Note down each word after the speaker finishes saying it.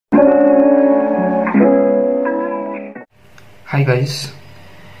Hi guys,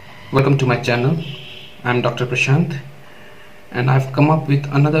 welcome to my channel. I'm Dr. Prashant and I've come up with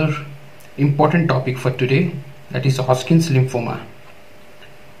another important topic for today, that is Hodgkins lymphoma.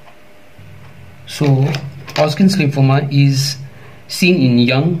 So Hodgkins lymphoma is seen in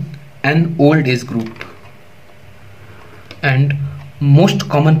young and old age group, and most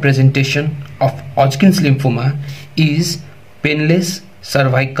common presentation of Hodgkins lymphoma is painless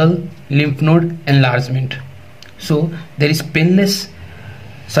cervical lymph node enlargement. So there is painless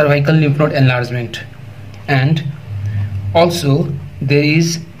cervical lymph node enlargement, and also there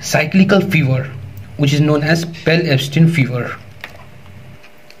is cyclical fever, which is known as Bell-Epstein fever.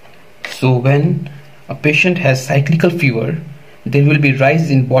 So when a patient has cyclical fever, there will be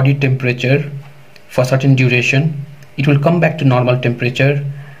rise in body temperature for certain duration. It will come back to normal temperature,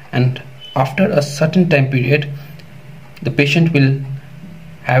 and after a certain time period the patient will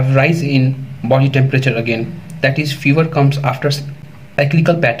have rise in body temperature again. That is, fever comes after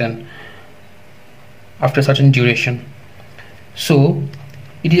cyclical pattern after certain duration. So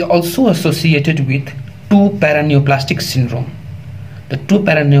it is also associated with 2 paraneoplastic syndrome. The 2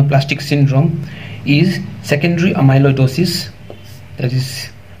 paraneoplastic syndrome is secondary amyloidosis, that is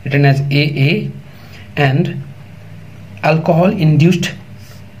written as AA, and alcohol induced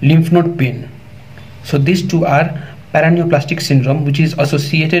lymph node pain. So these 2 are paraneoplastic syndrome, which is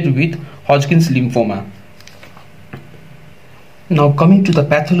associated with Hodgkins lymphoma. Now coming to the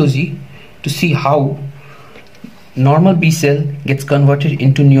pathology, to see how normal B cell gets converted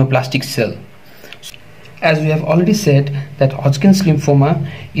into neoplastic cell. As we have already said, that Hodgkins lymphoma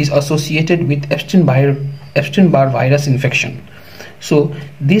is associated with Epstein-Barr virus infection. So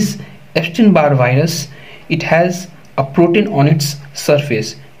this Epstein-Barr virus, it has a protein on its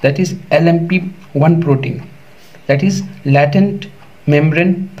surface, that is LMP1 protein, that is latent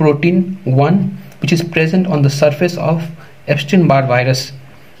membrane protein 1, which is present on the surface of Epstein-Barr virus.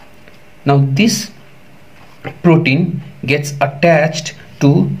 Now this protein gets attached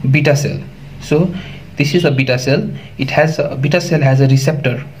to beta cell. So this is a beta cell. Beta cell has a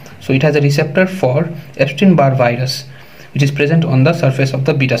receptor. So it has a receptor for Epstein-Barr virus, which is present on the surface of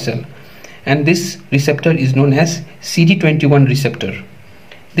the beta cell, and this receptor is known as CD21 receptor.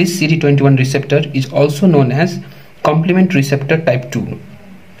 This CD21 receptor is also known as complement receptor type 2.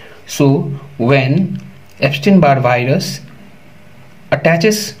 So when Epstein-Barr virus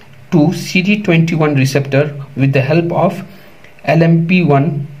attaches to CD21 receptor with the help of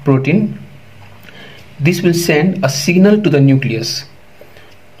LMP1 protein, this will send a signal to the nucleus.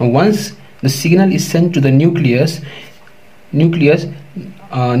 Now, once the signal is sent to the nuclear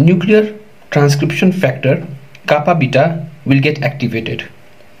transcription factor kappa beta will get activated.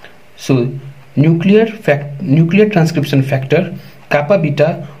 So nuclear transcription factor kappa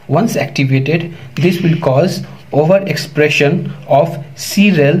beta, once activated, this will cause overexpression of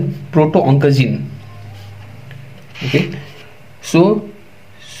CREL proto-oncogene. Okay, so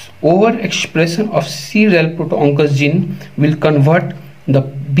overexpression of CREL proto-oncogene will convert the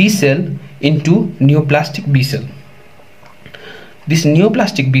B cell into neoplastic B cell. This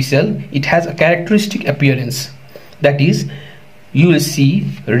neoplastic B cell, it has a characteristic appearance, that is, you will see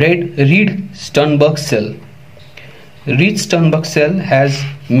Reed-Sternberg cell. Reed-Sternberg cell has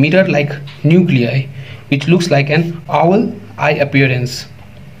mirror-like nuclei, which looks like an owl eye appearance.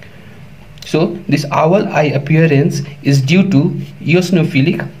 So this owl eye appearance is due to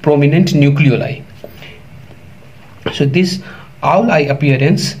eosinophilic prominent nucleoli. So this owl eye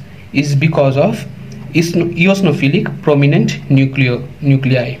appearance is because of eosinophilic prominent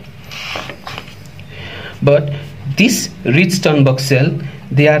nuclei. But this Reed-Sternberg cell,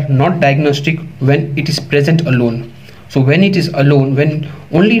 they are not diagnostic when it is present alone. So when it is alone, when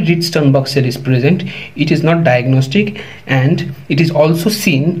only Reed-Sternberg cell is present, it is not diagnostic, and it is also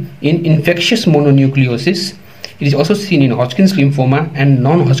seen in infectious mononucleosis. It is also seen in Hodgkins lymphoma and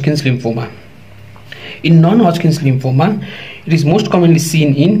non-Hodgkins lymphoma. In non-Hodgkins lymphoma, it is most commonly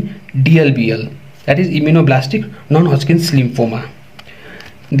seen in DLBL, that is immunoblastic non-Hodgkins lymphoma.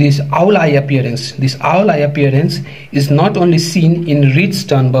 This owl eye appearance is not only seen in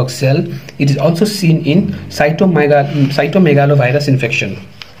Reed-Sternberg cell, it is also seen in cytomegalovirus infection.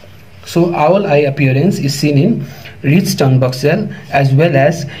 So owl eye appearance is seen in Reed-Sternberg cell as well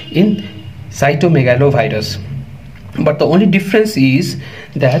as in cytomegalovirus. But the only difference is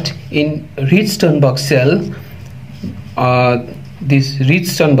that in Reed-Sternberg cell,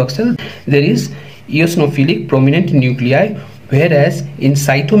 there is eosinophilic prominent nuclei, whereas in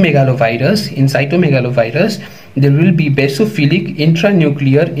cytomegalovirus there will be basophilic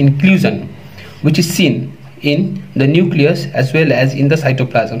intranuclear inclusion, which is seen in the nucleus as well as in the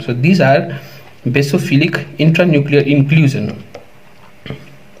cytoplasm. So these are basophilic intranuclear inclusion,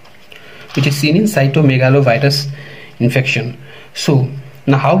 which is seen in cytomegalovirus infection. So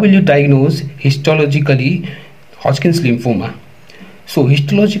now how will you diagnose histologically Hodgkin's lymphoma? So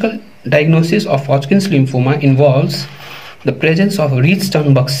histological diagnosis of Hodgkin's lymphoma involves the presence of a rich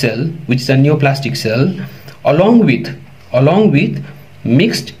Sternberg cell, which is a neoplastic cell, along with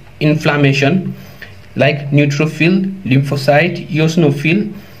mixed inflammation like neutrophil, lymphocyte,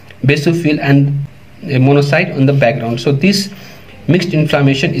 eosinophil, basophil and a monocyte on the background. So this mixed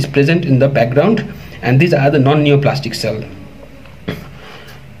inflammation is present in the background, and these are the non-neoplastic cell.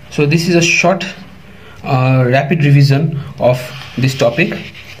 So this is a short rapid revision of this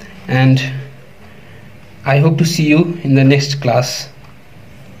topic, and I hope to see you in the next class.